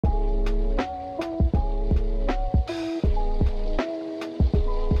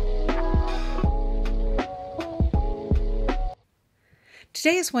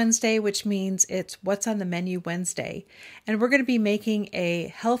Today is Wednesday, which means it's What's on the Menu Wednesday. And we're going to be making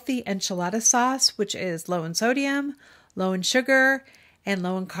a healthy enchilada sauce, which is low in sodium, low in sugar, and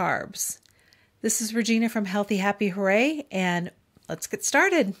low in carbs. This is Regina from Healthy Happy Hooray, and let's get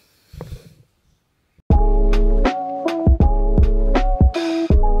started.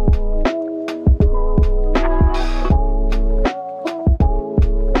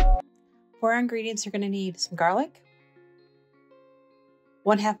 For our ingredients, you're going to need some garlic,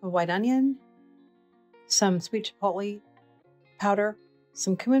 1/2 of white onion, some sweet chipotle powder,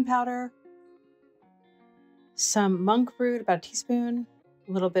 some cumin powder, some monk fruit, about a teaspoon,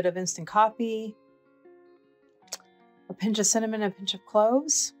 a little bit of instant coffee, a pinch of cinnamon, a pinch of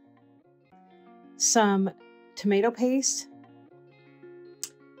cloves, some tomato paste,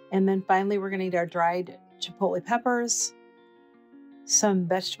 and then finally we're going to need our dried chipotle peppers, some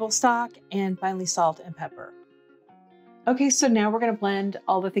vegetable stock, and finally salt and pepper. Okay, so now we're going to blend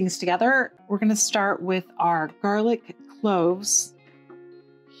all the things together. We're going to start with our garlic cloves.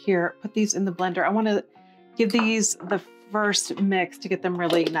 Here, put these in the blender. I want to give these the first mix to get them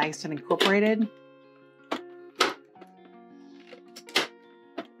really nice and incorporated.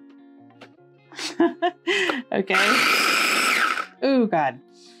 Okay. Oh God,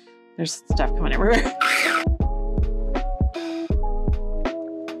 there's stuff coming everywhere.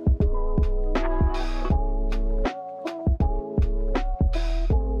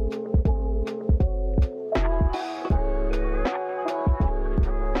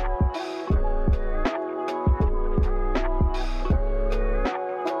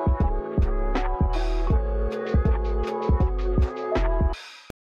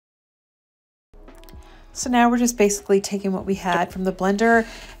 So now we're just basically taking what we had from the blender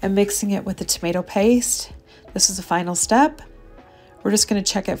and mixing it with the tomato paste. This is the final step. We're just going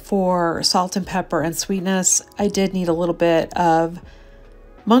to check it for salt and pepper and sweetness. I did need a little bit of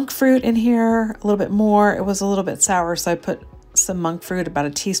monk fruit in here, a little bit more. It was a little bit sour, so I put some monk fruit, about a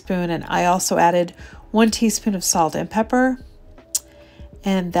teaspoon, and I also added 1 teaspoon of salt and pepper.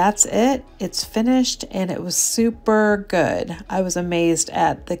 And that's it. It's finished, and it was super good. I was amazed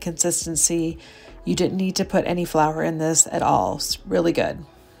at the consistency. You didn't need to put any flour in this at all. It's really good.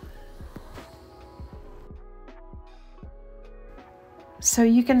 So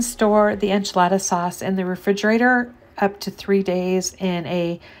you can store the enchilada sauce in the refrigerator up to 3 days in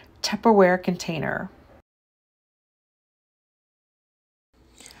a Tupperware container.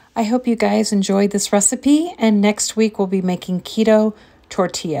 I hope you guys enjoyed this recipe, and next week we'll be making keto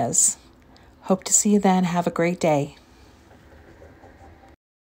tortillas. Hope to see you then. Have a great day.